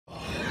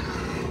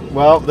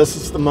Well, this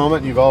is the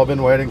moment you've all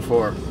been waiting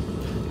for.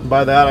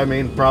 By that I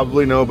mean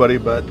probably nobody,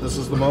 but this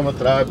is the moment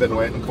that I've been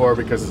waiting for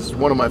because it's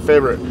one of my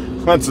favorite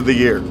hunts of the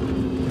year.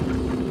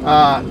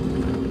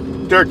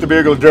 Dirk the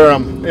Bugler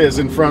Durham is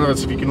in front of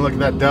us. If you can look at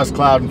that dust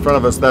cloud in front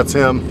of us, that's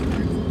him.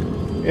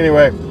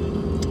 Anyway,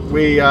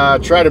 we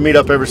try to meet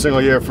up every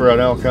single year for an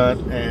elk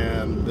hunt,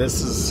 and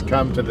this has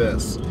come to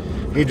this.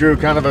 He drew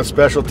kind of a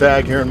special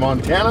tag here in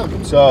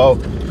Montana, so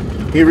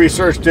he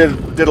researched, did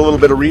a little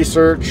bit of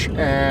research,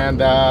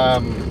 and I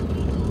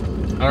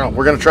don't know,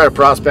 we're going to try to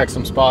prospect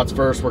some spots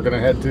first. We're going to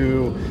head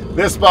to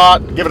this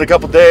spot, give it a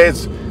couple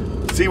days,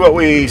 see what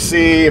we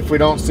see. If we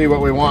don't see what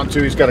we want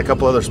to, he's got a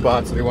couple other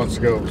spots that he wants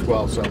to go as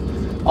well. So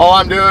all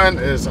I'm doing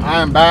is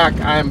I'm back,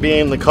 I'm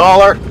being the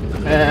caller,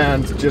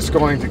 and just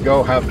going to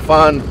go have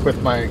fun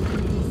with my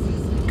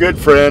good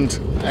friend.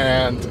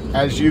 And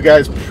as you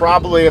guys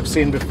probably have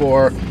seen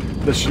before,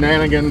 the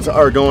shenanigans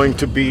are going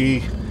to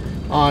be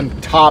on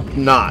top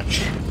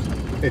notch.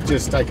 It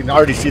just, I can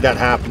already see that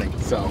happening.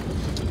 So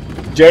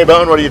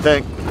J-Bone, what do you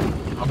think?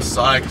 I'm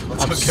psyched.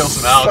 Let's go kill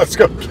some elk. Let's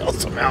go kill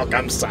some elk.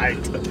 I'm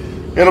psyched.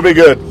 It'll be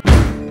good.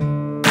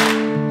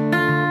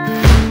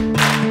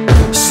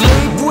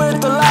 Sleep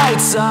with the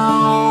lights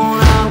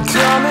on. I'm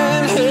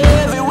coming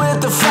heavy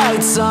with the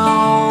fights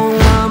on.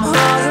 I'm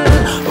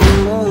hunting,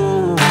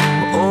 oh,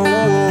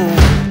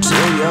 oh,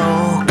 till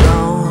you're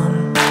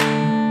gone.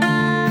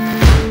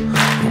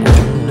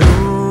 When no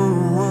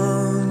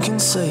one can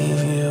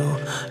save you,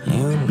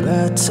 you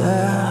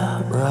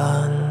better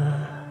run.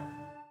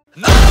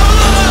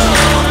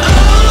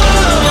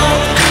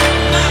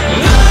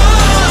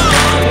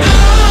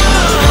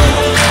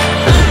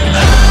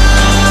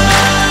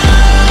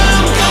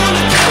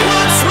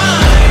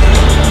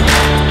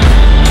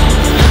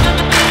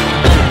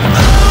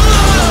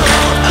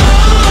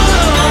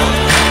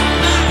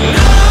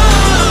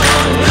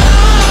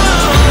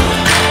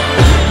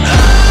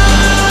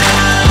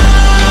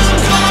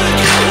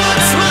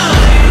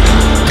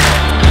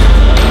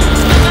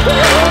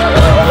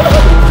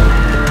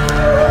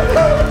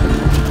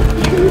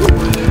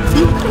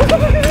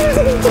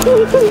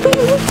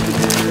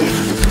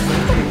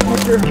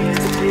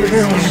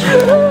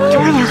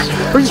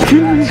 Are you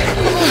kidding me?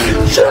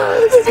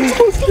 This is the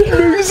most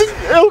amazing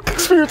elk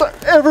experience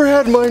I've ever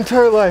had in my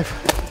entire life.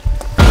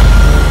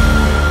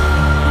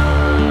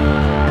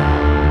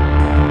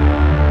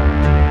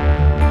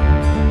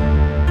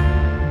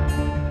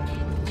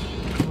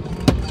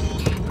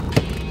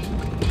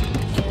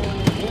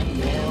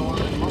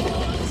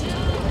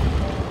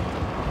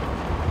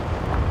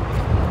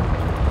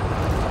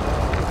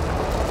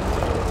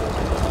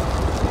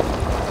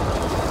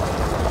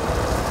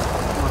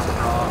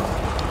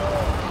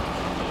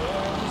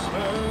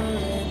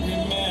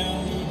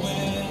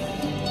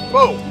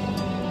 Whoa!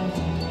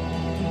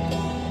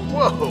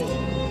 Whoa!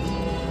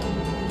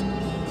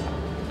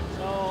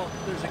 So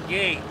there's a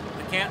gate.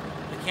 The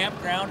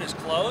campground is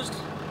closed,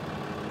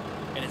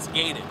 and it's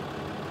gated.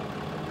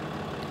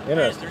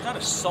 Interesting. There's not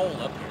a soul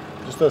up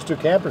here. Just those two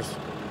campers.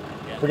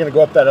 Yeah. We're gonna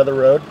go up that other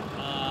road.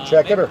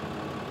 Check maybe, it, or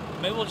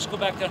maybe we'll just go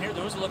back down here.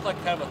 There was look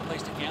like kind of a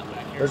place to camp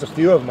back here. there's a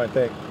few of them, I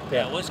think.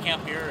 Yeah, let's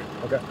camp here.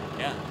 Okay.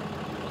 Yeah.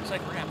 Looks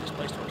like we're gonna have this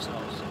place to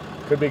ourselves.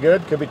 Could be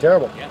good. Could be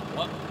terrible. Yeah.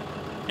 Well,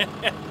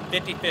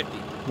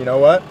 50-50. You know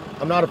what?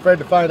 I'm not afraid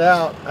to find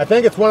out. I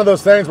think it's one of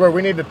those things where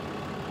we need to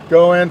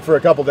go in for a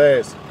couple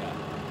days. Yeah.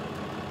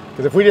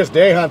 Because if we just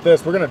day hunt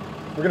this, we're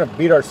gonna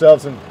beat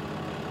ourselves, and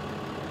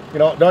you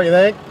know, don't you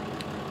think?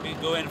 We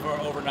can go in for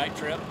an overnight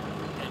trip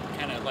and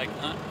kind of like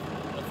hunt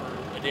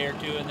for a day or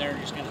two in there and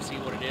just kind of see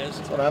what it is.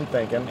 That's what I'm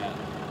thinking. Yeah.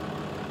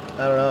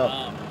 I don't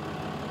know.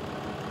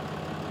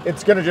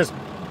 It's gonna just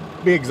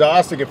be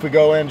exhausting if we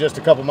go in just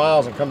a couple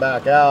miles and come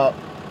back out,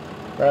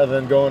 rather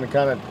than going and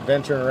kind of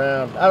venturing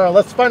around. I don't know.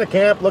 Let's find a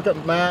camp, look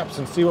at maps,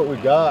 and see what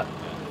we've got.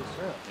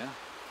 Yeah,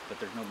 but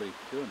there's nobody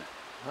doing it.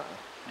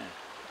 Yeah.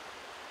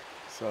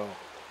 So,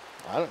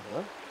 I don't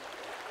know.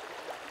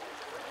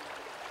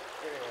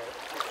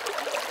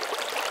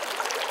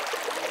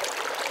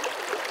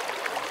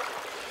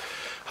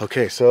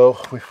 Okay, so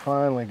we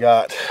finally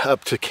got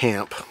up to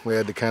camp. We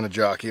had to kind of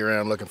jockey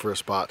around looking for a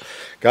spot.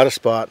 Got a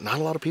spot. Not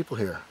a lot of people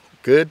here.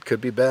 Good, could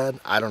be bad.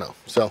 I don't know.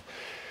 So,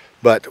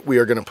 but we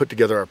are going to put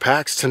together our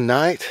packs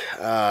tonight,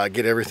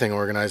 get everything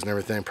organized and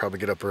everything, probably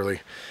get up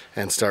early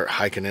and start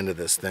hiking into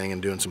this thing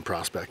and doing some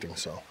prospecting.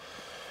 So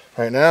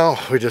right now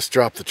we just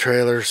dropped the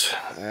trailers,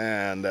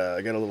 and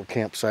I got a little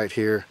campsite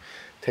here.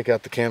 Take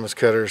out the canvas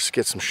cutters,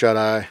 get some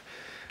shut-eye.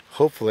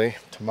 Hopefully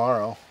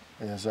tomorrow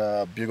is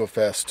Bugle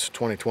Fest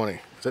 2020.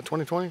 Is that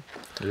 2020?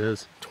 It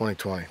is.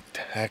 2020.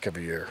 Heck of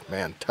a year.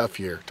 Man, tough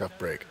year, tough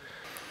break.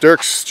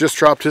 Dirk's just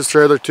dropped his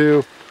trailer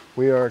too.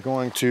 We are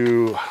going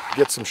to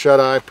get some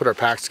shut-eye, put our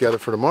packs together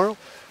for tomorrow,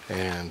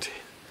 and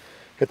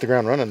hit the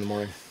ground running in the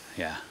morning.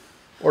 Yeah.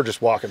 Or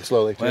just walking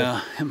slowly too.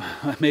 Well,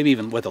 maybe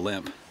even with a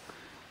limp.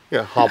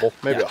 Yeah, hobble.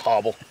 Maybe a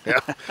hobble.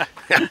 Yeah.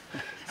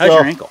 How's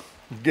your ankle?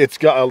 It's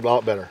got a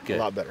lot better. Good.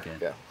 A lot better. Good.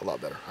 Yeah, a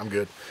lot better. I'm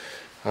good.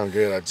 I'm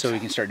good. So we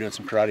can start doing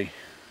some karate.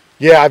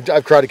 Yeah, I've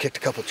karate kicked a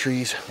couple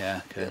trees.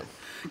 Yeah, good.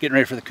 Yeah. Getting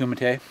ready for the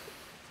Kumite.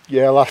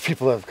 Yeah, a lot of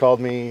people have called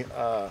me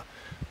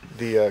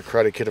the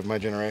Karate Kid of my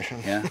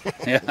generation. Yeah,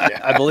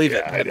 I believe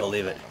it. I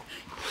believe it.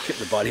 Get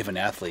the body of an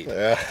athlete.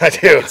 Yeah, I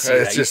do.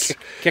 It's just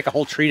kick a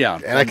whole tree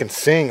down, and I can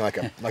sing like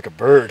a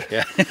bird.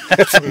 Yeah,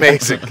 it's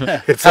amazing.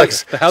 It's like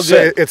how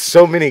good? It's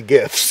so many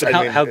gifts.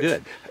 How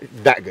good?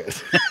 That good.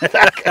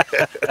 That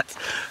good.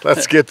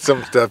 Let's get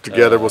some stuff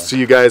together. We'll see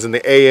you guys in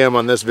the AM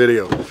on this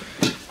video.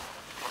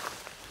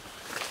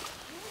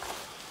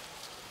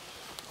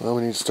 Well,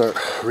 we need to start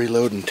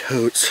reloading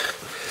totes.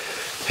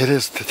 It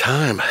is the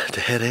time to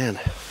head in.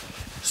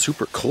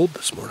 Super cold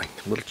this morning,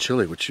 a little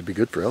chilly, which should be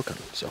good for elk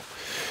hunting. So,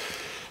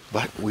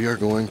 but we are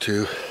going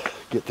to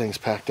get things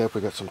packed up.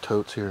 We got some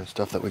totes here and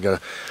stuff that we got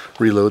to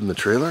reload in the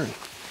trailer.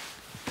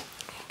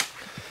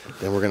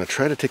 Then we're going to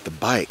try to take the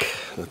bike.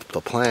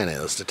 The plan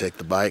is to take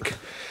the bike,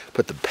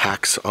 put the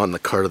packs on the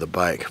cart of the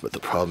bike. But the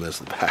problem is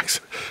the packs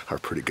are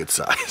pretty good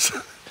size.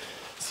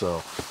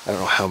 So I don't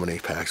know how many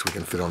packs we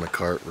can fit on the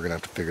cart. We're going to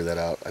have to figure that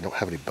out. I don't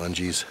have any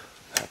bungees.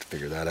 I have to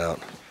figure that out.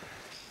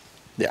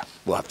 Yeah,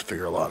 we'll have to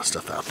figure a lot of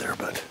stuff out there,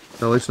 but...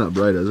 Oh, it's not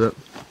bright, is it?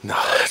 No,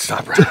 it's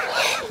not bright at all.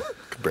 I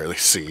can barely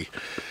see.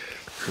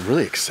 It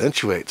really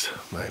accentuates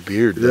my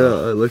beard,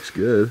 though. Yeah, it looks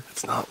good.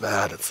 It's not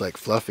bad. It's like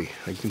fluffy.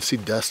 You can see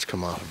dust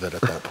come off of it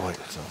at that point.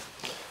 So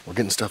we're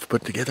getting stuff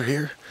put together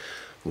here,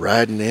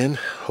 riding in.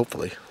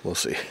 Hopefully, we'll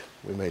see.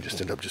 We may just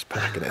end up just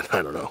packing in.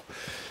 I don't know.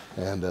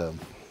 And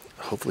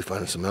hopefully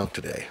finding some elk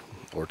today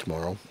or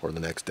tomorrow or the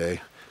next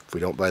day. If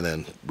we don't by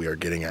then, we are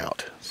getting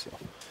out. So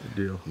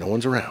Good deal. no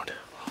one's around.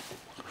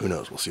 Who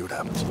knows? We'll see what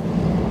happens.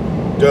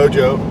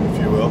 Dojo,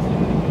 if you will.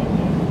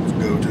 It's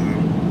go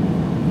time.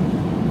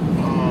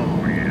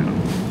 Oh,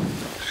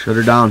 yeah. Shut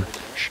her down.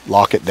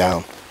 Lock it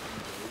down.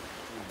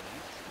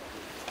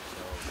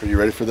 Are you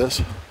ready for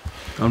this?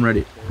 I'm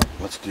ready.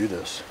 Let's do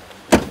this.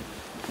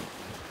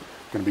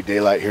 Gonna be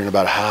daylight here in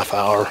about a half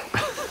hour.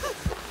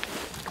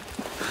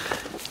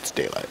 It's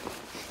daylight.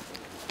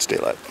 It's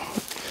daylight.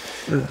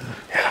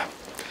 Yeah.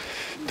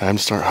 Time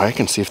to start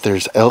hiking, see if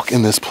there's elk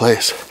in this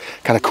place.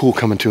 Kind of cool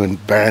coming to a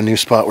brand new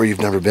spot where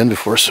you've never been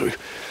before, so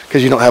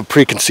because you don't have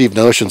preconceived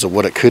notions of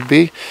what it could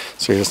be,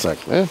 so you're just like,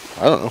 I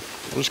don't know,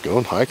 we'll just go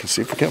and hike and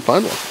see if we can't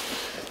find one.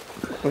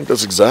 I think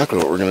that's exactly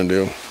what we're gonna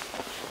do.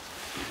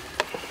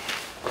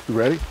 You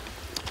ready?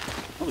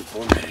 I was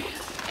born ready.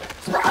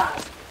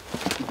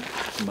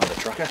 Mother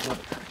trucker.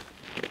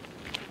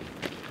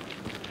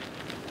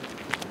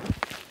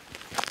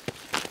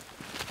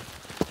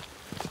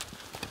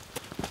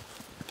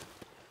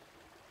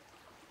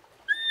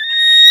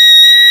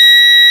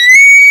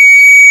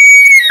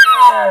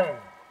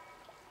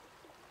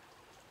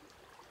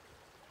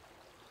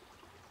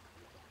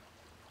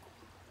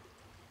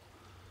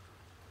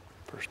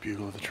 First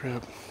bugle of the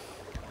trip.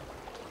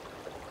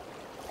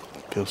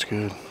 Feels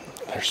good.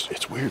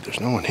 It's weird, there's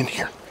no one in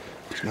here.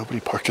 There's nobody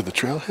parked at the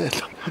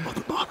trailhead. How about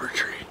the bobber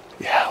tree?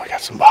 Yeah, we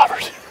got some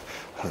bobbers.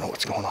 I don't know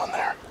what's going on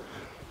there.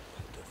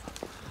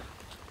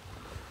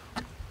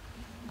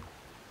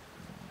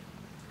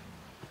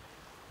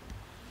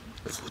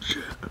 It's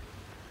legit.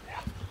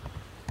 Yeah.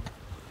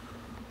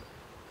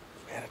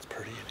 Man, it's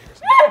pretty in here.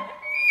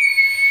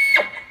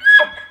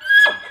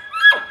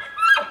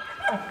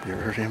 You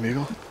ever heard him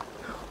bugle?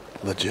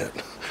 Legit.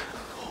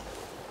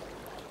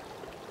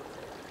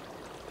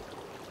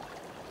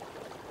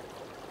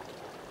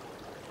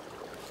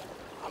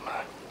 I'm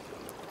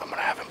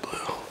gonna have him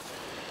blue.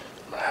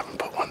 I'm gonna have him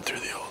put one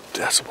through the old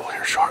decibel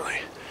here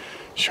shortly.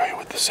 Show you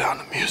what the sound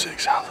of music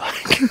sounds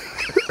like.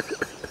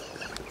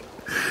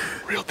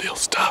 Real deal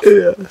stuff.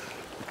 Yeah.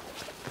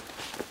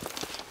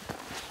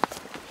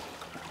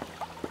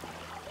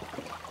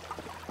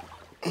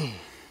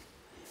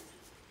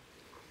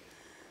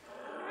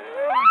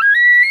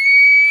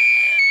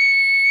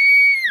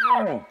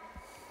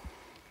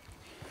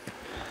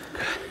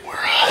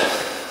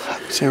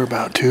 We're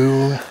about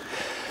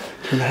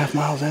 2.5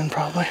 miles in,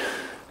 probably.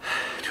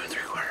 2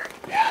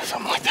 3/4. Yeah,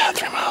 something like that.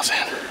 3 miles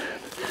in.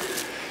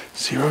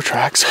 0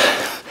 tracks.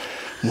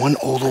 1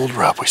 old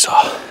rub we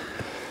saw,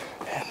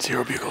 and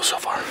 0 bugles so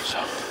far.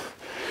 So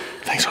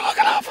things are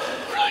looking up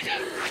really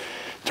good.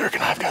 Dirk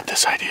and I've got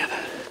this idea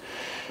that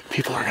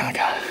people are gonna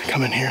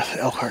come in here.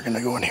 The elk aren't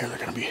gonna go in here. They're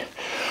gonna be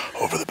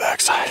over the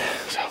backside.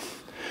 So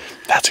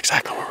that's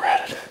exactly where we're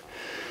headed.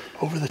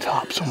 Over the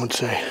top, some would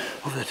say.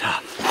 Over the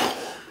top.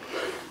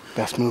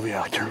 Best movie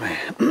out there.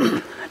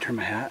 I turn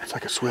my hat. It's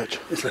like a switch.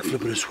 It's like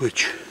flipping a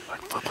switch.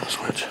 Like flipping a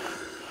switch.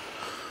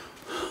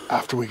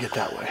 After we get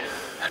that way.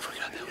 After we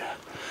got that way.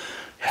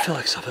 I feel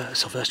like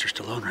Sylvester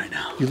Stallone right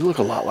now. You look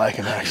a lot like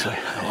him, actually.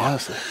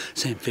 Honestly.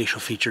 Same facial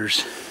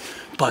features.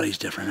 Body's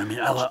different. I mean,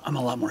 I'm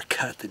a lot more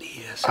cut than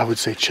he is. I would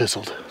say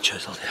chiseled.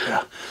 Chiseled,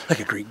 yeah. Like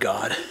a Greek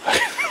god.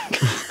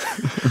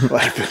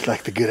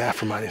 like the good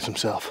Aphrodite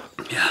himself.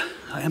 Yeah,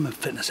 I am a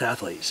fitness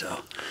athlete,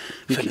 so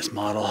fitness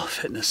model,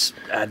 fitness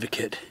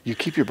advocate. You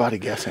keep your body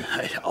guessing.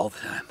 All the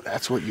time.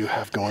 That's what you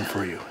have going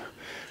for you.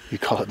 You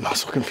call it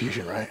muscle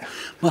confusion, right?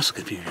 Muscle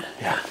confusion.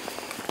 Yeah.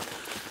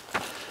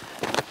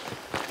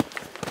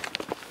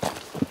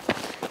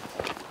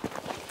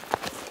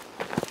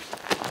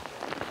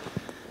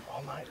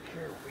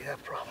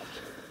 have problems.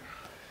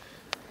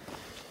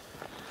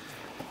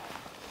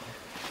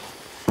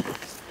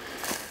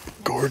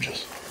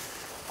 Gorgeous.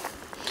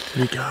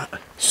 We got.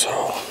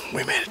 So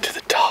we made it to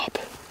the top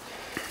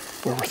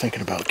where we're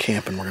thinking about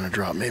camping. We're gonna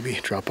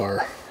drop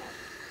our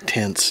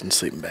tents and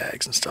sleeping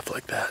bags and stuff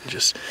like that, and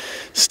just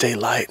stay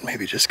light.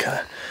 Maybe just kind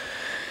of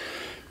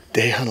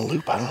day hunt a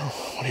loop. I don't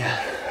know.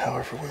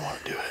 However we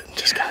want to do it.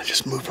 Just kind of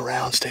just move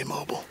around, stay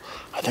mobile.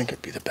 I think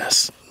it'd be the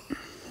best.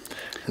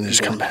 And then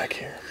just come back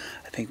here.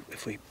 I think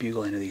if we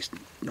bugle into these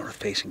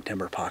north-facing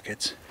timber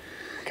pockets,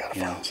 We gotta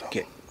find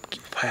something.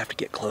 if I have to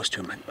get close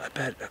to them, I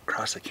bet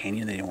across the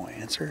canyon they won't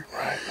answer.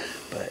 Right.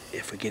 But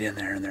if we get in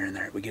there and they're in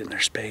there, we get in their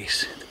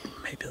space,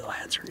 maybe they'll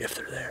answer if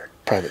they're there.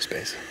 Private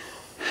space.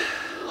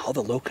 All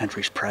the low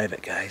country's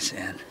private, guys,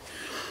 and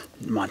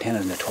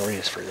Montana's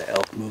notorious for the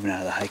elk moving out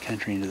of the high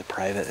country into the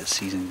private as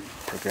season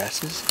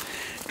progresses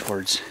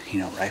towards,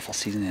 rifle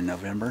season in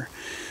November.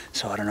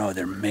 So I don't know,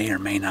 there may or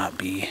may not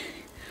be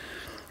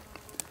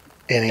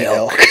Any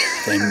elk.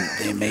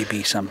 They may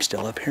be some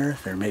still up here.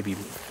 There may be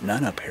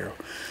none up here.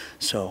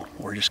 So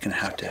we're just gonna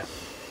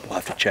we'll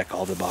have to check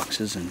all the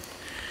boxes and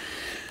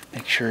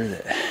make sure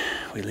that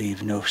we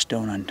leave no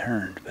stone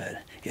unturned.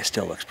 But it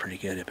still looks pretty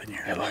good up in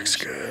here. It looks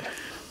good.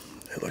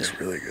 It looks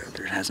really good.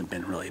 There hasn't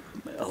been really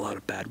a lot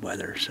of bad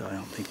weather, so I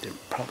don't think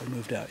they've probably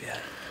moved out yet.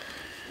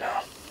 No.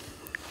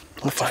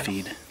 We'll find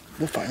feed.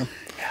 We'll find them.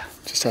 Yeah.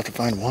 Just have to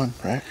find one,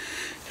 right?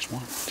 Just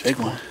one. Big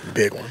one.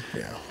 Big one,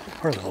 yeah.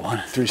 Or a little one.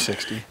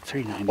 360.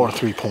 390. Or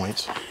 3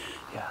 points.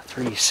 Yeah,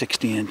 3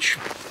 60-inch.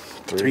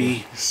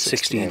 3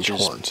 60-inch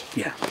horns.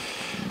 Yeah.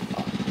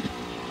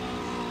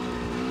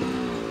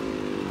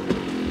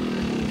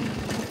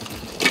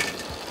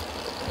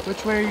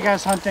 Which way are you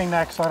guys hunting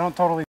next so I don't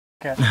totally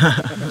it?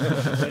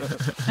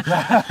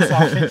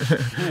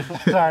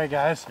 Sorry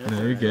guys.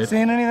 No, you're good.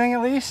 Seen anything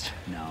at least?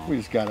 No. We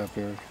just got up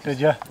here.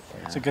 Did you?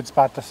 It's a good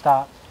spot to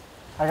stop.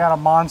 I got a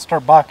monster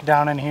buck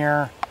down in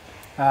here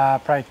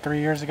probably 3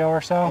 years ago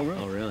or so.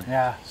 Oh, really?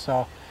 Yeah,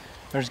 so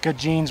there's good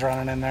genes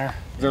running in there.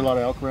 Is there a lot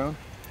of elk around?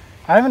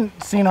 I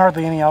haven't seen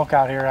hardly any elk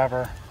out here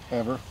ever.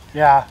 Ever?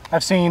 Yeah,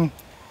 I've seen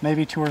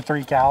maybe 2 or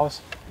 3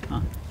 cows.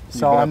 Huh.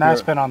 So, and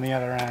that's been on the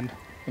other end.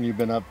 And you've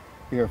been up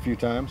here a few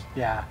times?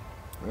 Yeah.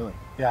 Really?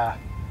 Yeah.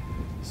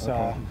 So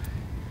Okay.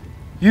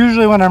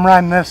 usually when I'm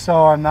riding this,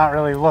 so I'm not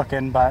really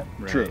looking, but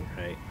True.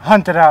 Right.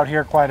 hunted out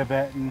here quite a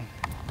bit. And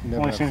Never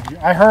only have. seen a few.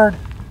 I heard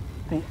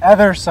the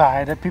other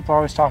side that people are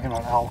always talking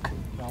about elk.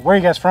 Where are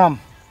you guys from?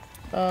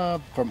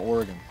 From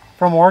Oregon.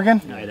 From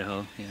Oregon?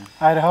 Idaho, yeah.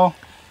 Idaho?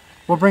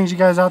 What brings you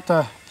guys out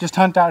to just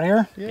hunt out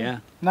here? Yeah.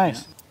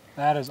 Nice.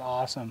 That is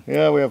awesome.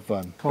 Yeah, we have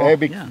fun. Cool. Hey,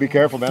 be Yeah.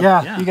 careful, man.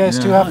 Yeah, Yeah. you guys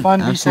too Yeah. have fun.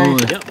 Be safe.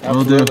 Absolutely. Yep.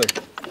 Will do.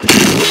 Absolutely.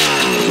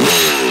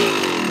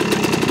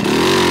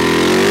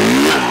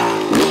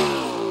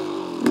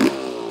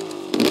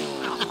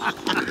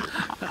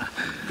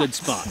 Good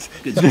spot.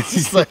 Good spot.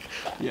 He's like,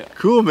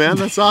 cool, man.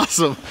 That's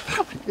awesome.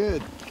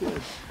 Good,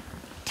 good.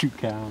 2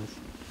 cows.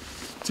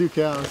 2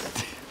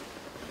 cows.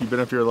 You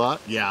been up here a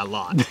lot? Yeah, a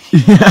lot.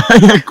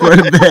 Yeah, quite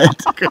a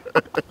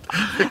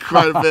bit.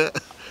 Quite a bit.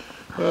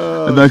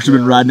 I've actually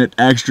been riding it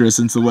extra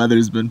since the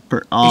weather's been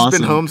awesome. He's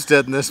been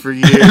homesteading this for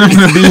years. And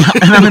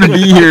I'm gonna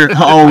be here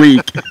all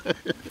week.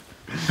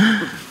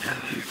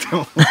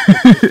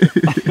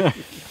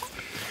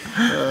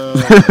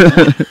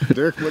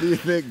 Dirk, what do you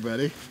think,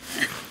 buddy?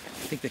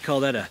 I think they call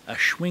that a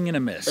swing and a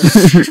miss.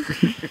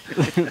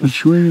 A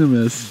swing and a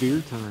miss.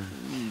 Beer time.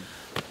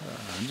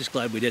 I'm just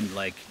glad we didn't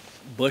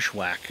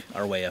bushwhack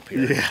our way up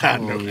here. Yeah,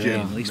 no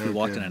kidding. At least no we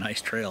walked kidding. on a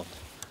nice trail.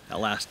 That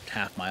last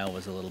half mile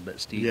was a little bit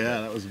steep.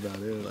 Yeah, that was about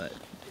it. But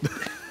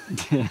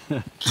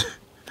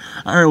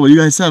All right, well, you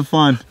guys have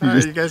fun. All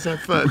right, you guys have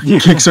fun. He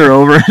kicks her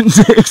over and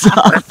takes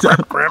off.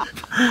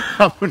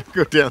 I'm gonna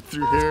go down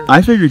through here.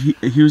 I figured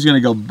he was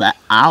gonna go back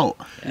out.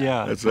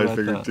 Yeah. That's what I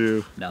figured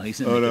too. no, he's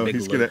in Oh the no, big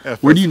he's loop. gonna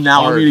F Where us do you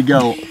now want hard. me to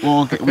go?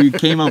 Well, okay, we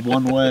came up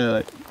one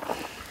way.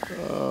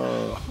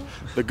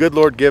 The good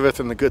Lord giveth,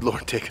 and the good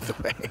Lord taketh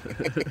away.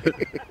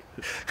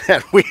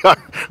 And we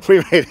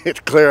made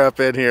it clear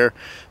up in here,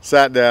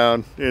 sat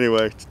down.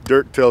 Anyway,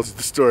 Dirk tells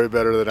the story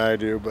better than I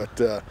do,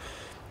 but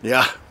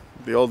yeah,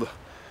 the old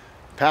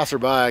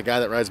passerby, a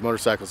guy that rides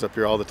motorcycles up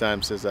here all the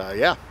time, says,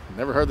 yeah,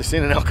 never hardly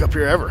seen an elk up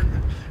here ever.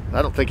 And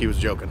I don't think he was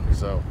joking.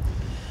 So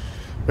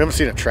we haven't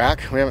seen a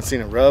track, we haven't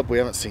seen a rub, we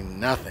haven't seen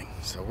nothing.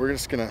 So we're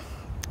just gonna,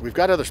 we've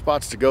got other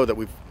spots to go that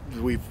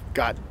we've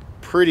got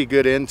pretty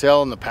good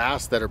intel in the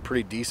past that are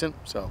pretty decent.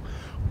 So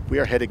we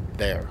are headed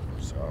there.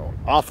 So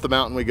off the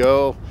mountain we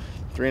go,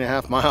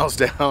 3.5 miles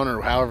down,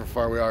 or however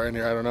far we are in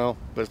here, I don't know,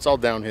 but it's all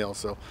downhill,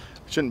 so it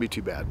shouldn't be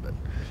too bad. But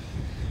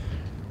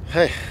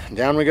hey,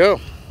 down we go.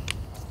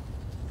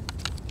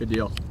 Good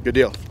deal. Good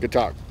deal. Good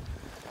talk.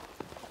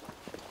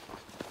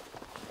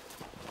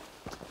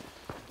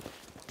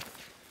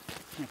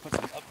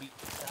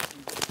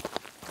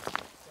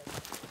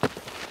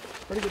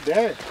 Pretty good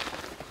day.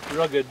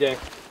 Real good day.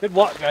 Good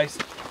walk, guys.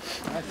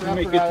 Nice We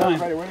made effort good out of time.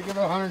 everybody. Way to give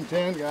it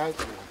 110, guys.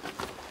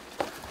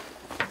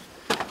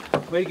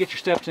 Way to get your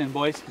steps in,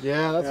 boys.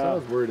 Yeah, that's what I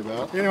was worried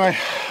about. Anyway,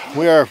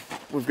 we are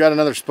we've got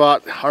another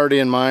spot already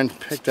in mind,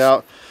 picked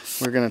out.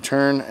 We're gonna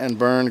turn and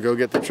burn, go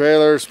get the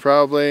trailers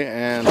probably,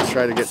 and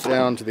try to get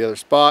down to the other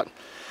spot.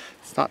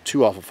 It's not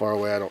too awful far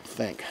away, I don't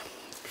think,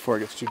 before it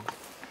gets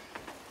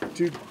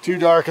too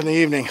dark in the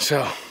evening.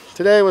 So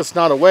today was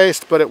not a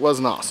waste, but it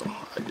wasn't awesome.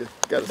 I just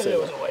gotta say It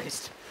was a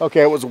waste.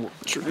 Okay, it was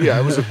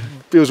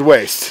it was a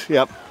waste.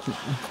 Yep.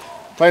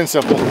 Plain and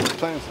simple.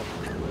 Plain and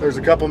simple. There's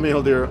a couple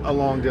mule deer a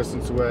long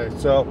distance away.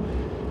 So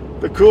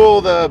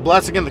the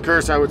blessing and the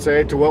curse, I would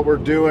say, to what we're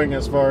doing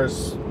as far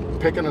as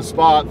picking a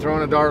spot,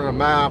 throwing a dart on a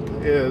map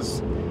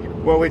is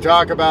what we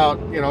talk about.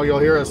 You know, you'll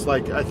hear us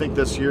like, I think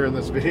this year in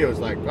this video is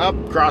like, oh,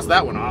 cross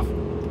that one off.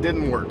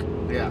 Didn't work.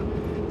 Yeah.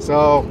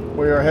 So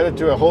we are headed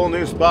to a whole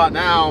new spot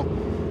now.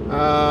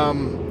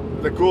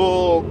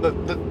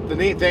 The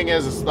neat thing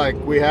is like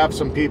we have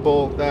some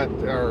people that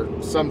are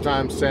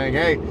sometimes saying,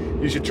 hey,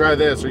 you should try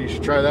this or you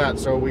should try that.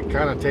 So we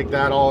kind of take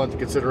that all into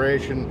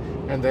consideration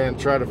and then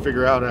try to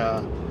figure out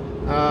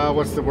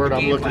what's the word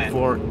I'm looking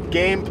for?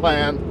 Game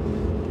plan.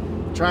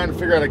 Trying to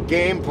figure out a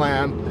game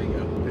plan. There you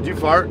go. Did you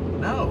fart?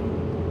 No.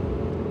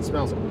 It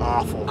smells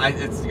awful.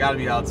 It's got to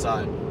be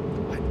outside.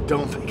 I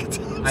don't think it's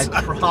outside.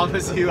 I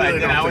promise you, I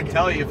did. I would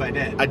tell you if I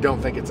did. I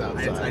don't think it's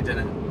outside. I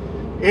didn't.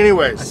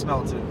 Anyways. I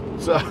smell it too.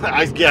 So,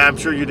 yeah, I'm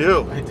sure you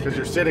do, because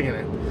you're sitting in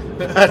it.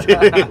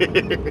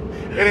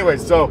 Anyway,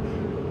 so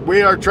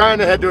we are trying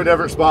to head to a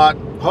different spot.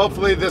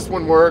 Hopefully this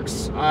one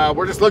works.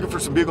 We're just looking for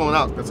some bugle and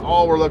elk. That's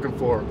all we're looking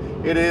for.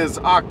 It is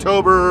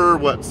October,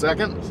 what,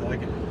 2nd?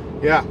 2nd.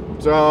 Yeah,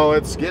 so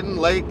it's getting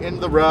late in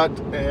the rut,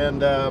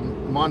 and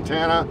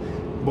Montana,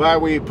 why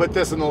we put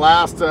this in the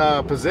last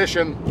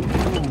position,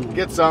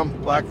 get some,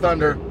 Black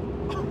Thunder.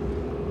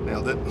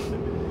 Nailed it.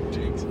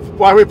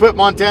 Why we put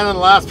Montana in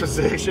the last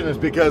position is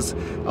because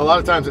a lot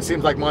of times it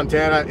seems like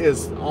Montana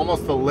is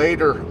almost the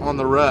later on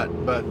the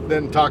rut. But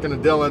then talking to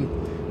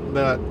Dylan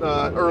that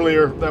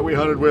earlier that we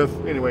hunted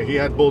with, anyway, he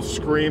had bulls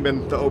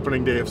screaming the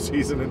opening day of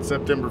season in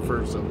September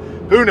 1st. So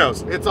who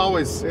knows? It's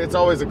always a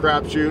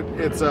crapshoot.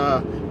 It's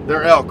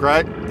they're elk,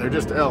 right? They're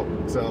just elk.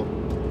 So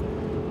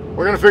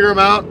we're gonna figure them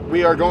out.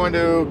 We are going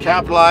to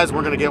capitalize.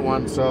 We're gonna get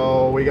one.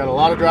 So we got a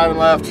lot of driving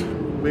left.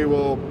 We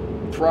will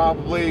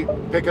probably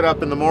pick it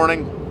up in the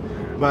morning.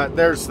 But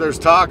there's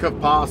talk of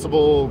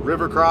possible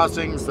river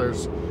crossings.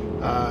 There's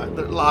a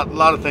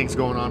lot of things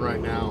going on right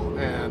now.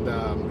 And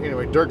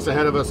anyway, Dirk's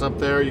ahead of us up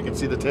there. You can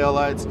see the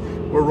taillights.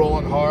 We're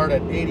rolling hard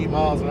at 80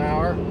 miles an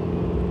hour.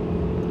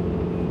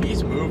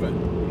 He's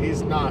moving.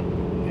 He's not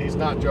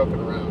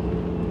joking around.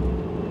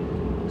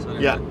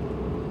 Yeah,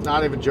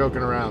 not even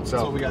joking around. So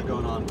that's what we got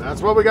going on.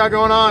 That's what we got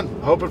going on.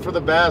 Hoping for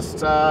the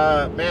best.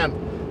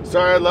 Man,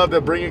 sorry, I'd love to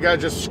bring you guys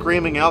just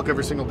screaming elk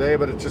every single day,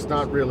 but it's just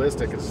not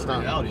realistic. It's just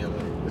not. Reality of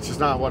it. It's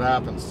just not what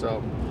happens.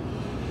 So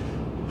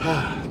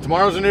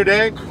tomorrow's a new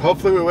day.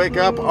 Hopefully we wake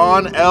up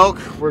on elk.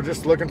 We're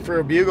just looking for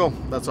a bugle.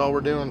 That's all we're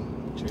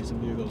doing. Chasing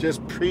bugles. Just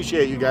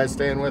appreciate you guys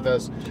staying with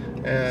us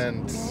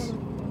and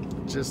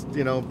just,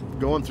 you know,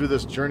 going through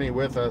this journey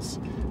with us.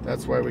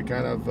 That's why we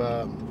kind of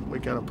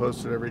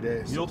post it every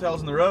day. So, Mule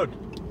tails in the road.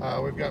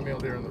 we've got mule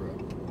deer in the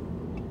road.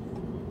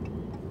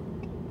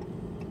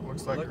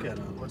 Looks like Look at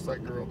 'em. Looks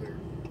like girl deer.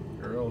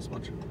 Girls,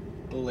 bunch of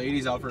little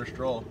ladies out for a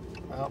stroll.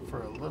 Out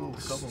for a little more.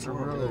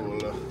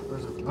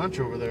 There's a bunch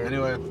over there.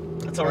 Anyway,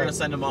 that's how we're gonna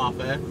send them off,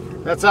 eh?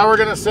 That's how we're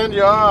gonna send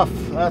you off.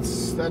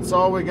 That's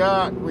all we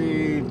got.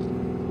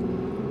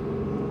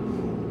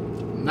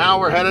 Now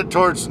we're headed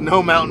towards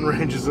no mountain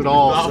ranges at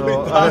all.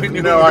 So I have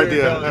no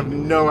idea. I have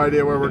no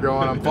idea where we're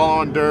going. I'm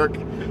following Dirk.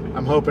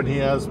 I'm hoping he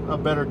has a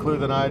better clue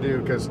than I do,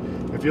 because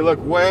if you look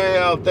way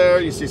out there,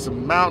 you see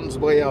some mountains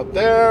way out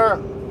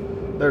there.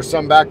 There's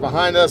some back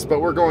behind us,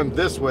 but we're going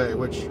this way,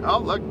 which, oh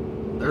look,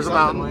 there's a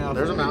mountain.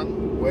 There's a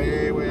mountain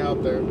way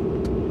out there.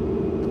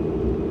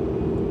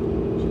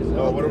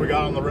 Oh, what do we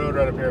got on the road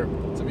right up here?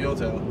 It's a mule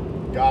tail.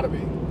 Gotta be.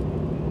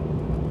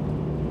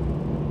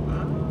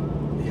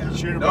 Yeah.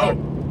 Shoot a No. buck.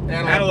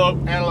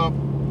 Antelope. Antelope.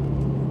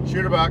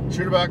 Shoot a buck.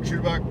 Shoot a buck. Shoot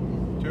a buck.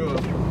 Two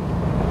of them.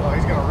 Oh,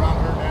 he's gonna run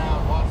her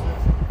down. Watch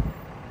this.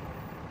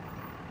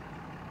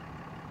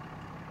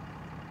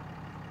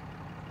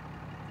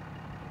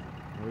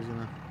 Oh,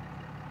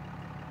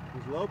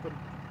 he's loping.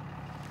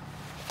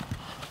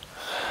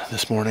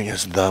 This morning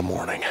is the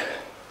morning.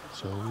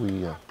 So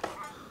we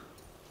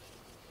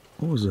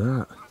What was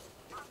that?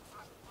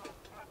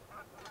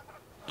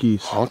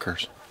 Geese.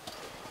 honkers.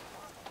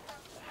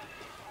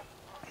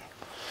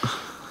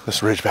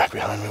 This ridge back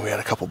behind me, we had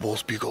a couple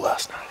bulls bugle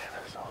last night.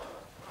 So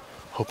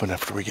hoping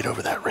after we get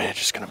over that ridge,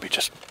 it's gonna be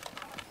just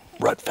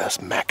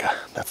Rutfest Mecca.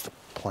 That's the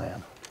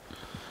plan.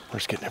 We're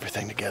just getting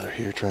everything together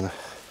here, trying to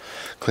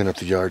clean up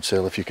the yard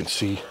sale. If you can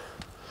see,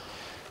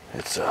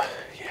 it's yeah.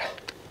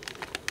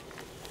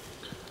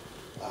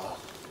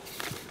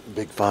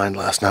 Big find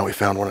last night. We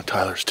found one of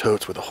Tyler's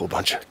totes with a whole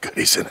bunch of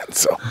goodies in it,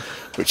 so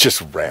we just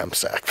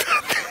ransacked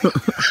that thing.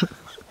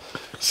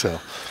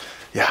 So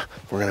yeah,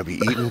 we're gonna be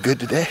eating good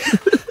today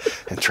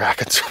and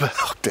tracking some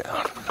elk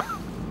down.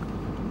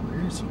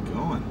 Where is he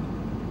going?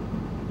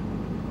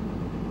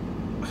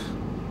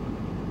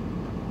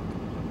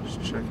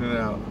 Just checking it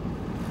out.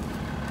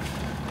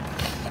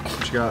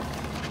 What you got?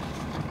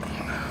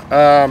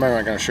 I'm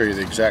not going to show you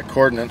the exact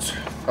coordinates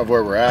of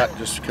where we're at,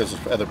 just because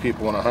if other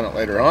people want to hunt it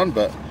later on.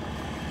 But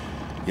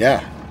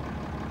yeah,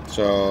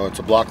 so it's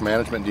a block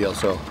management deal.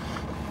 So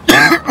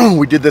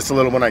we did this a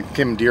little when I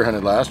came and deer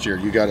hunted last year.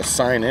 You got to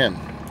sign in.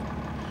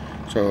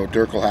 So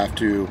Dirk will have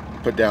to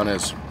put down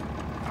his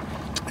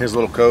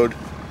little code,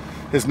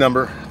 his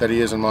number that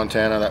he is in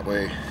Montana. That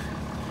way,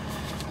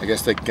 I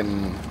guess they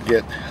can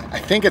get. I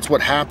think it's what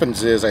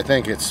happens is I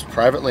think it's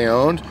privately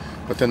owned,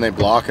 but then they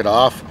block it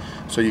off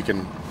so you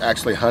can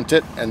actually hunt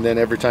it. And then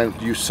every time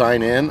you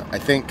sign in, I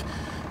think,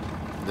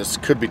 this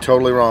could be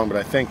totally wrong, but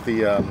I think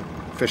the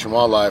Fish and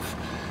Wildlife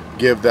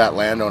give that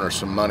landowner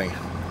some money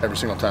every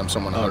single time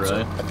someone hunts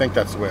really? it. I think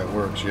that's the way it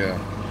works. Yeah,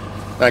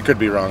 I could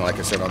be wrong, like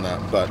I said on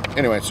that. But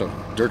anyway, so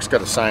Dirk's got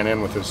to sign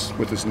in with his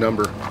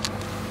number,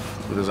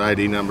 with his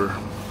ID number,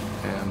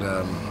 and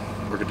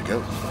we're good to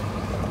go.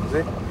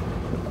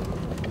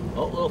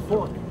 Oh, little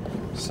fork.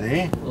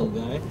 See? Little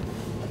guy.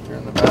 They're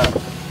in the back.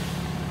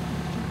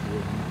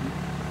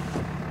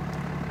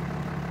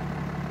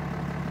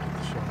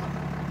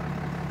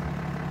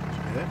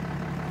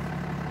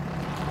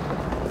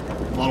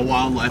 A lot of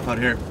wildlife out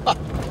here.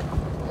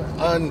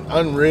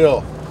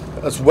 Unreal.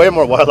 That's way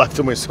more wildlife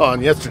than we saw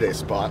in yesterday's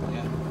spot.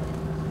 Yeah.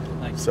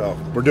 Nice. So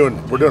we're doing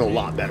a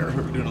lot better.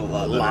 We're doing a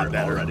lot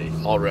better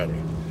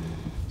already.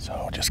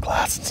 So just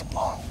glassing some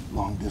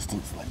long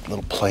distance, like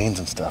little plains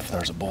and stuff.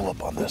 There's a bull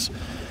up on this.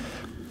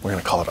 We're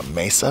gonna call it a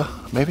mesa,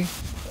 maybe.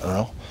 I don't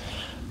know.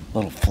 A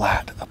little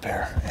flat up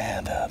there,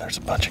 and there's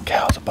a bunch of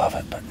cows above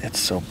it, but it's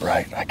so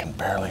bright I can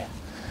barely.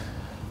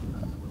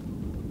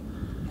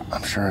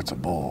 I'm sure it's a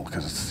bull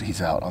because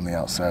he's out on the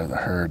outside of the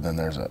herd. Then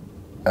there's a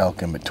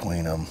elk in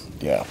between them.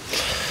 Yeah,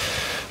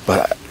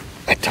 but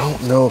I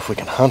don't know if we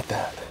can hunt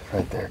that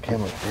right there.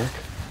 Can we, Dirk?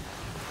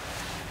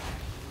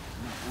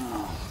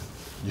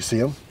 You see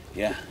him?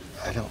 Yeah,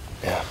 I don't.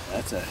 Yeah,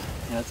 that's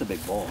a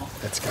big bull.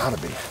 it's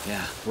gotta be.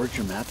 Yeah, where'd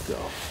your map go?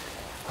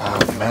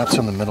 The map's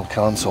in the middle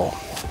console.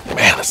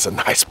 Man, it's a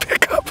nice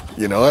pickup.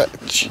 You know what?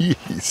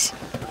 Jeez.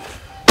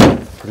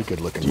 Pretty good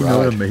looking Do you ride. know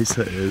what a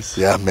mesa is?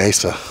 Yeah,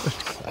 mesa.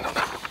 I don't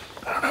know.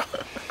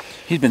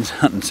 He's been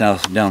hunting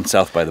down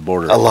south by the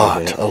border. A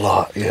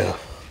lot, yeah.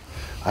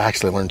 I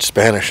actually learned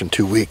Spanish in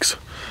 2 weeks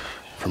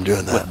from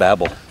doing that. With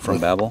Babbel, from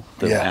Babbel,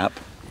 the yeah. app.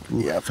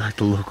 Yeah. In fact,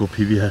 the local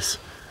PBS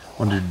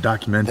wanted a They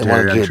documentary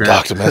wanted to on do a Trent.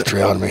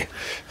 documentary on me.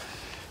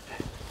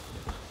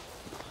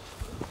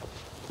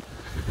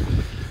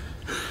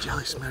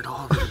 Jelly smeared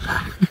all over the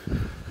back.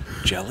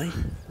 Jelly?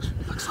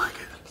 Looks like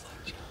it.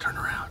 Turn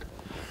around.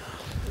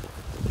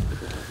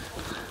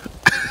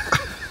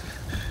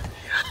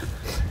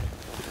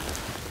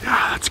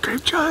 Yeah, that's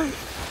grape jelly.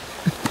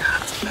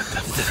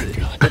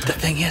 But the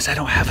thing is, I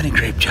don't have any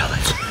grape jelly.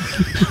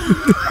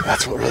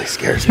 That's what really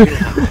scares me.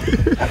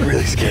 That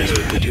really scares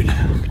me. We do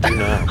now.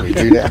 We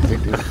do now. We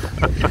do now.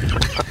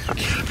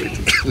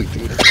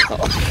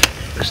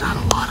 There's not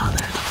a lot on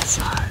there on the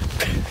side.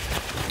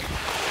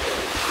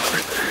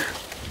 Right there.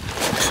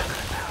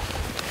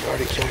 You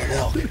already killed an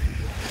elk.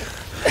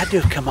 Had to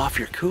have come off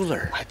your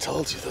cooler. I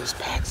told you those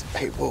packs.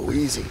 Hey, whoa,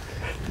 easy.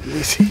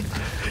 Easy.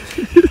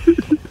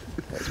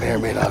 That may or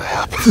may not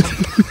have happened.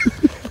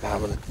 Now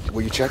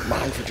will you check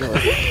mine for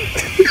jelly?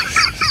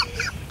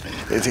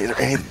 It's either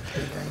ain't.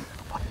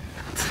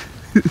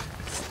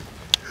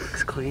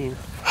 Looks clean.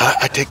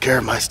 I take care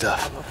of my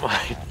stuff.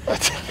 Fine.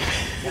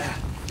 Yeah,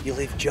 you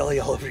leave jelly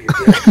all over your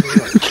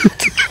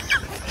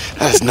desk.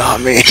 That's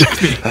not me.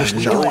 That's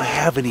You not don't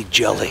have any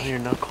jelly. your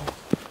knuckle.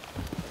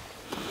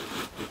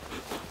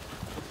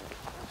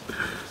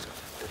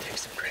 Take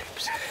some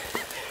grapes.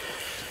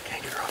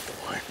 Can't get her off the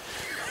line.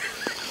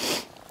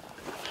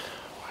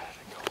 Why did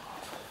it go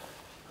off?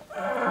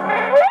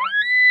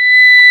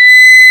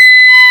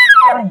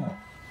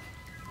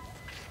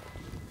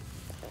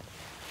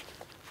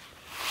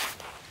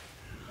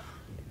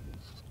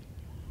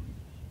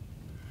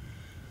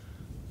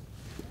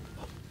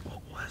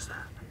 What is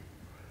that?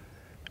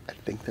 I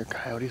think they're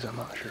coyotes, I'm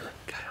not sure.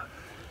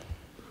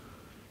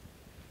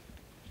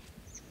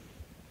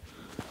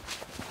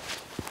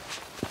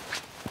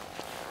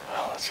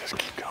 Well, let's just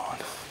keep going.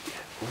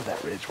 Over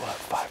that ridge, we'll have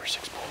 5 or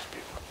 6 bulls,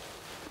 people.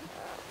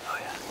 Oh,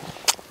 yeah.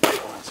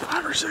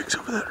 5 or 6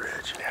 over that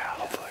ridge. Yeah,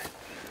 hopefully.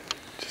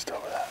 Just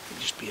over that.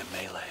 It'd just be a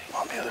melee.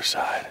 On the other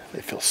side,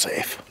 they feel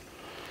safe.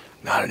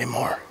 Not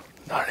anymore.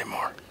 Not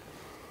anymore.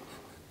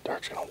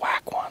 Dirk's gonna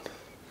whack one.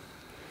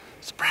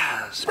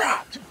 Surprise.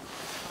 Surprise!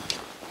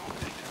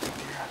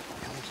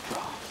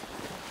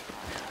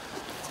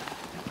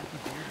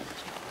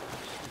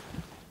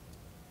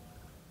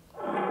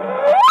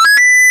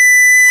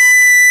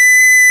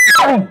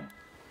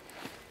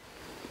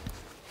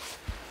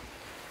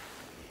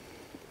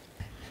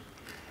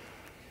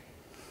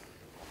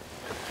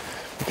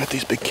 We got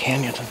these big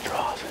canyons and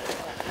draws.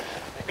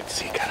 You can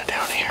see kind of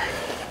down here.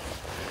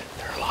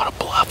 There are a lot of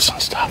bluffs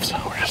and stuff, so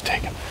we're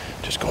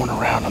just going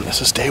around them.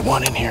 This is day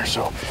 1 in here,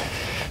 so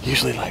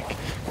usually like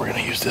we're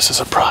gonna use this as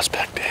a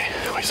prospect day.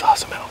 We saw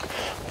some elk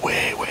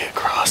way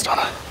across on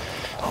a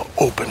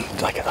open,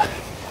 like a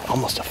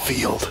almost a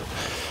field.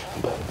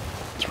 But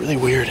it's really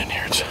weird in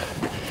here. It's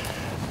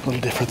a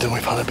little different than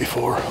we've hunted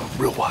before.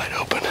 Real wide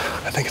open.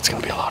 I think it's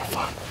going to be a lot of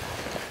fun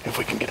if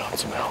we can get on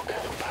some elk.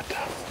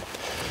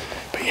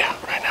 But yeah,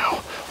 right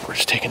now we're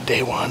just taking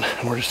day one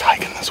and we're just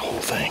hiking this whole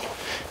thing.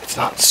 It's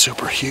not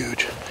super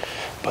huge,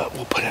 but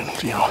we'll put in,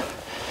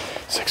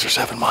 6 or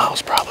 7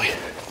 miles probably,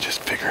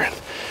 just figuring,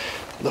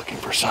 looking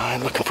for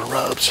sign, looking for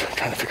rubs,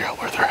 trying to figure out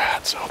where they're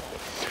at. So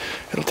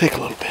it'll take a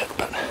little bit,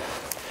 but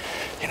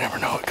you never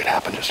know. It could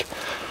happen just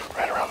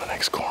right around the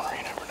next corner.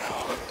 You never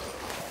know.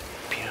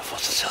 Beautiful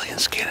Sicilian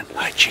skin and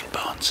high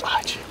cheekbones.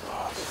 High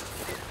cheekbones.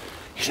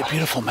 He's a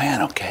beautiful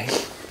man, okay?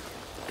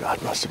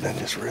 God must have been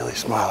just really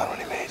smiling when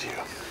he made you.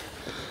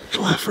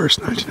 July 1st,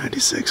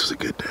 1996 was a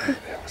good day.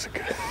 It was a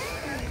good day.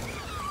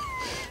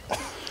 It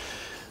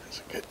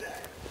was a good day.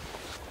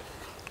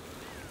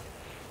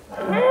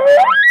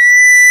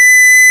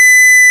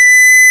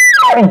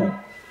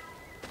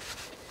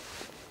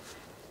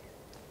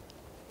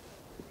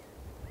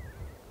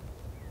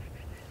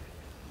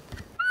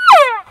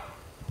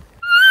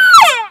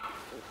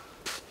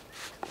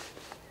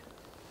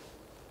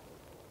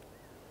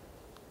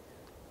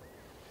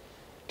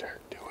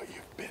 Dirk, do what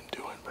you've been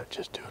doing, but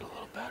just do it a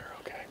little better,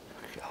 okay?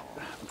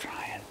 I'm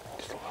trying.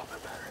 Just a little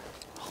bit better.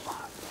 Hold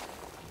on.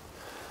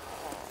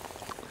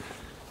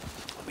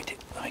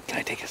 Can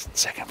I take a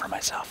second for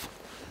myself?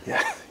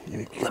 Yeah, you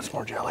need some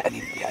more jelly. I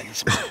need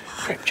some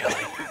grape jelly.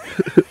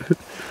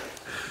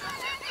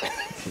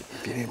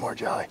 If you need more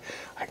jelly,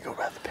 I can go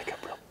grab the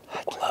pickup real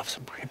quick. I'd love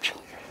some grape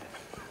jelly.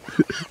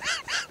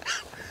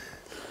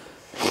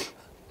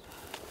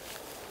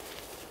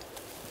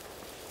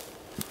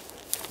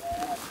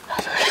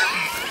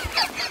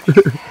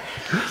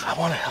 I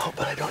want to help,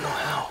 but I don't know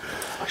how.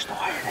 Push the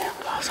wire down.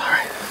 Oh,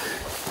 sorry.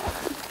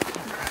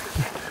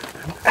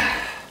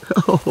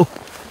 Oh.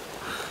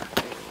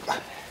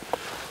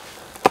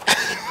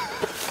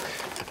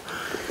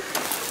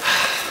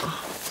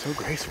 So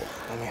graceful.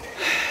 I mean,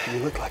 you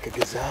look like a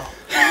gazelle.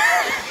 Yeah,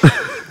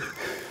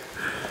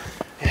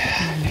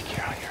 I think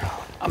you're on your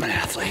own. I'm an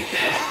athlete.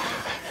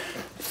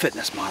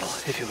 Fitness model,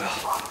 if you will.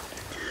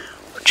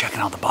 We're checking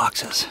out the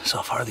boxes.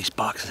 So far, these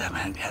boxes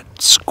haven't had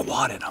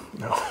squat in them.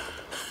 No.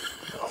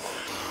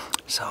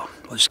 So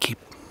we'll just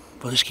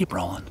keep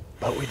rolling.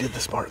 But we did the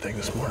smart thing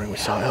this morning. We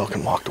saw elk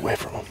and walked away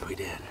from them. We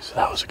did. So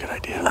that was a good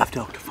idea. Left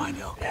elk to find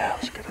elk. Yeah,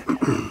 it was a good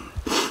idea.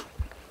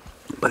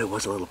 But it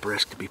was a little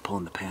brisk to be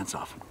pulling the pants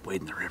off and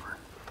wading the river.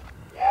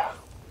 Yeah.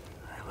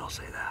 I will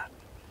say that.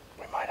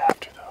 We might have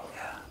to, though.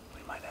 Yeah,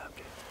 we might have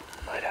to.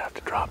 Might have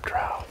to drop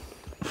trout.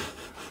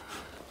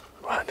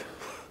 But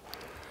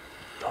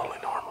totally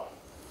normal.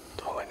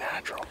 Totally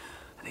natural.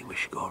 I think we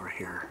should go over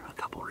here a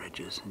couple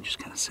ridges and just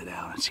kind of sit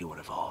down and see what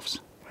evolves.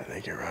 I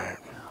think you're right.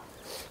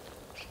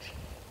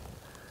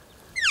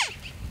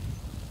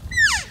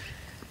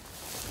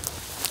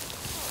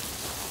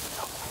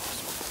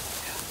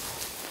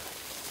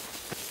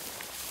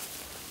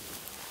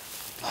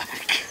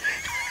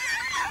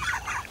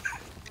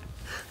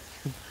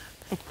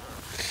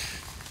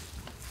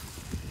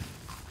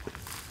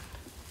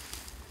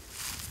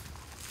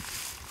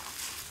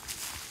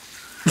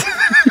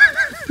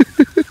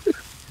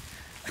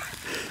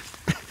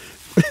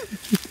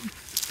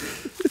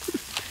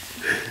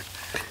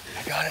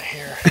 I got it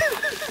here.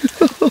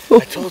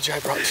 I told you I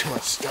brought too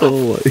much stuff.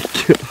 Oh my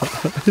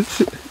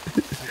gosh.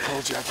 I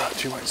told you I brought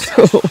too much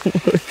stuff. Oh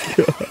my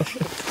god.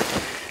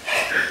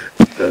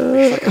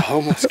 It's like a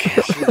homeless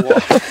can't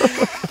walk.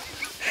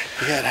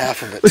 He had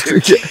half of it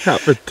too.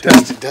 Half a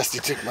tent. Dusty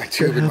took my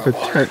tube and Half my a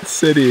water. tent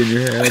city in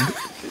your hand.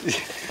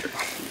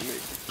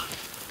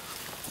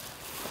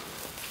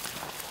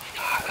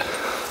 God.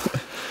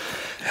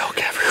 Elk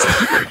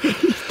everywhere.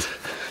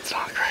 It's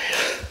not great.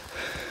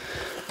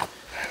 I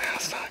know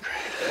it's not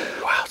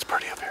great. Wow, it's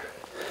pretty up here.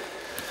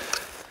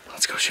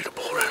 Let's go shoot a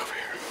bull right over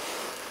here.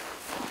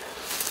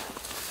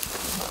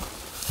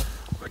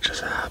 What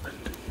just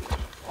happened?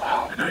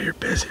 Wow. I know you're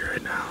busy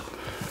right now.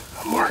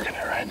 I'm working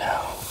it right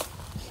now.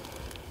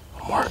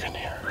 I'm working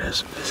here. We have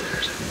some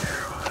visitors in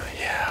here.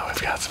 Yeah,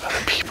 we've got some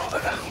other people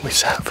that we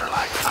sat for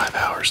like 5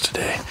 hours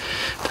today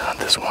down at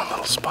this one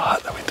little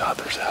spot that we thought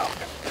there's elk.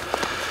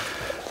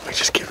 We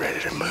just get ready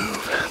to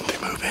move. They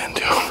move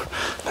into them.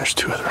 There's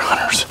 2 other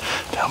hunters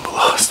down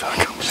below us that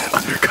comes in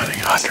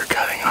undercutting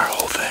our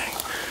whole thing.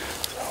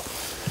 So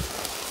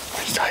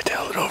we just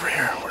hightailed it over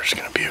here. We're just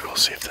gonna bugle,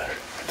 see if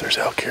there's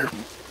elk here.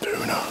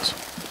 Who knows?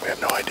 We have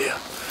no idea.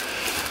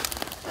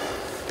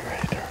 You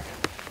ready,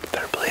 Dirk?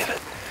 Better believe it.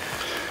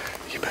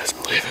 You best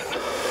believe it.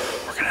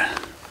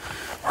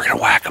 We're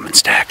gonna whack them and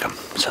stack them,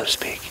 so to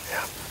speak.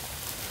 Yeah.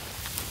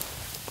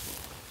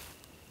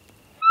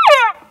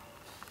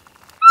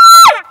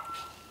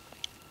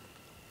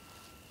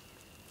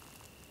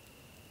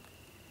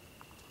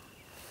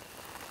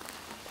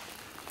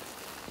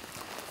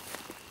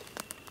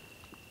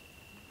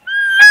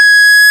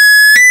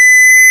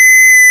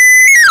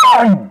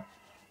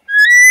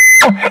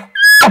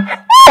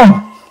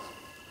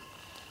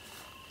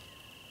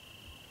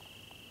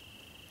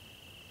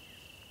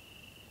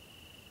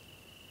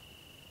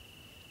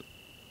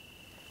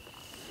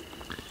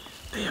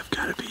 They have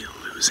got to be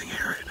losing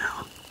it right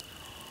now.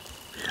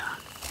 Yeah.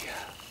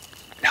 Yeah.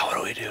 Now what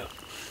do we do?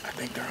 I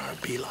think they're on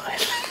a beeline.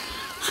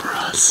 For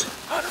us.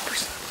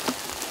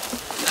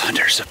 100%. The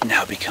hunters have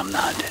now become the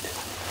hunted.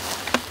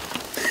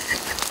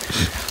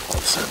 All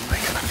of a sudden, I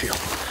kind of feel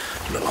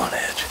a little on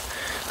edge.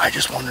 I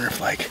just wonder if,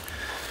 like,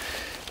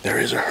 there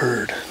is a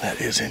herd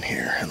that is in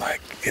here and, like,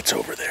 it's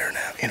over there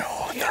now. You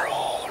know, they're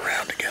all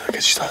around together.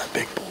 Because you saw that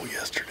big bull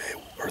yesterday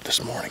or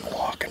this morning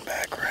walking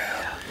back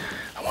around. Yeah.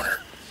 I wonder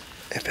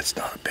if it's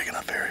not a big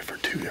enough area for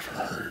two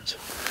different herds.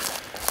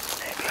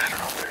 Maybe. I don't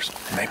know if there's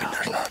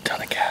not a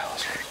ton of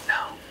cows.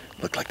 No.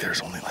 Looked like there's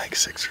only like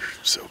 6 or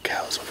so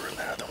cows over in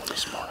that other one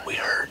this morning. We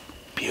heard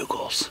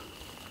bugles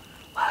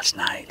last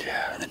night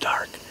in the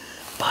dark,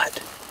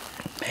 but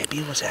maybe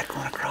it was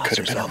echoing across. Could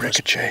have been a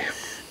ricochet.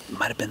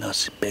 Might have been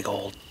those big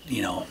old,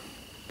 you know,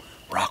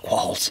 rock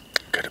walls.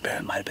 Could have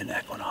been. Might have been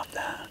echoing off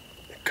that.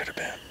 It could have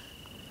been.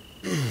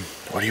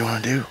 What do you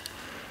want to do?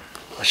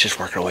 Let's just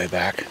work our way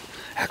back.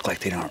 Act like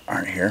they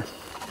aren't here.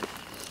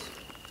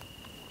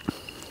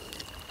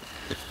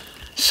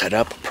 Set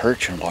up a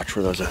perch and watch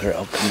where those other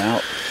elk come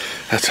out.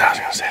 That's what I was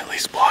going to say. At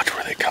least watch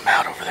where they come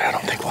out over there. I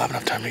don't think we'll have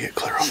enough time to get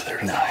clear over there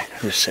tonight.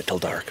 No, just sit till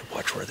dark.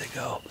 Watch where they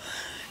go,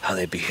 how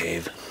they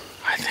behave.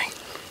 I think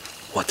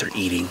what they're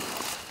eating,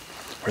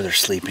 where they're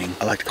sleeping.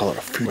 I like to call it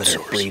a food where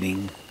source. They're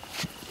breeding.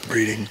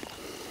 Breeding.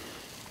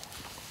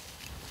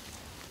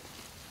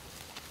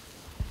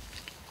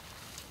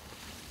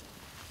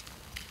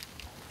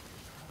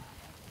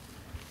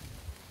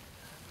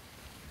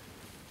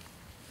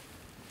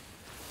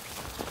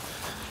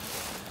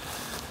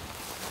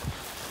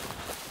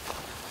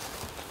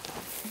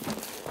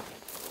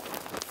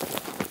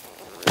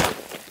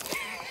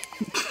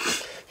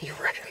 You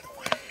reckon?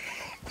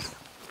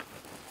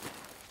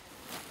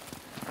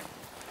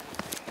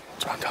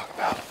 That's what I'm talking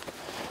about.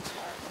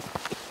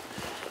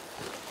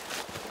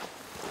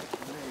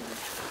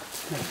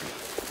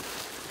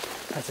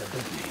 That's a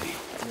big maybe.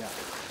 Yeah.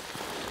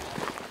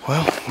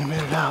 Well, we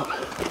made it out.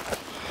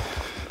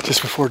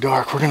 Just before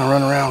dark, we're gonna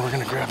run around. We're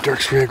gonna grab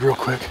Dirk's rig real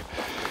quick,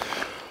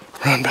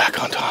 run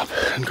back on top,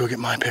 and go get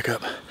my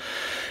pickup.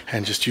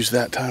 And just use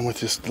that time with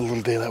just the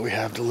little daylight we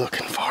have to look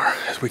as far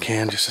as we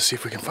can, just to see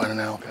if we can find an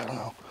elk. I don't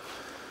know.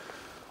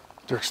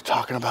 Dirk's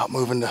talking about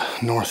moving to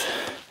north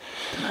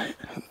tonight,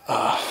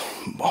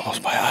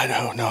 almost by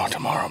Idaho. No,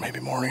 tomorrow, maybe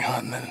morning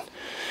hunt, and then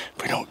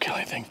if we don't kill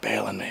anything,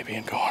 bailing maybe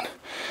and going.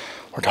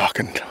 We're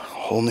talking a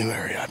whole new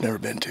area I've never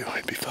been to.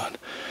 It'd be fun.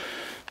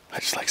 I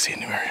just like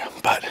seeing new area,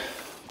 but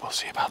we'll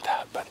see about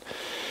that. But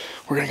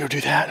we're gonna go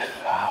do that.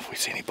 If we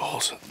see any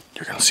bulls,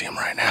 you're gonna see them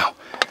right now.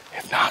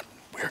 If not,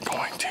 we're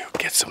going to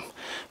get some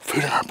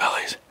food in our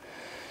bellies,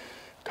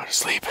 go to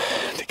sleep,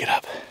 to get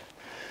up,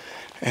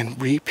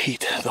 and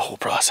repeat the whole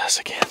process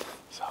again.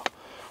 So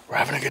we're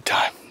having a good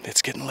time.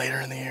 It's getting later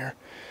in the year.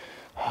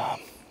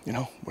 You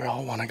know, we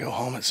all want to go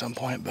home at some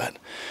point, but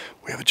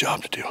we have a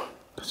job to do.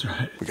 That's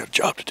right. We got a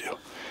job to do,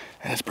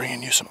 and it's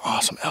bringing you some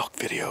awesome elk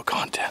video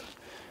content.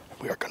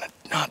 We are going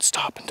to not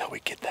stop until we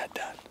get that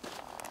done.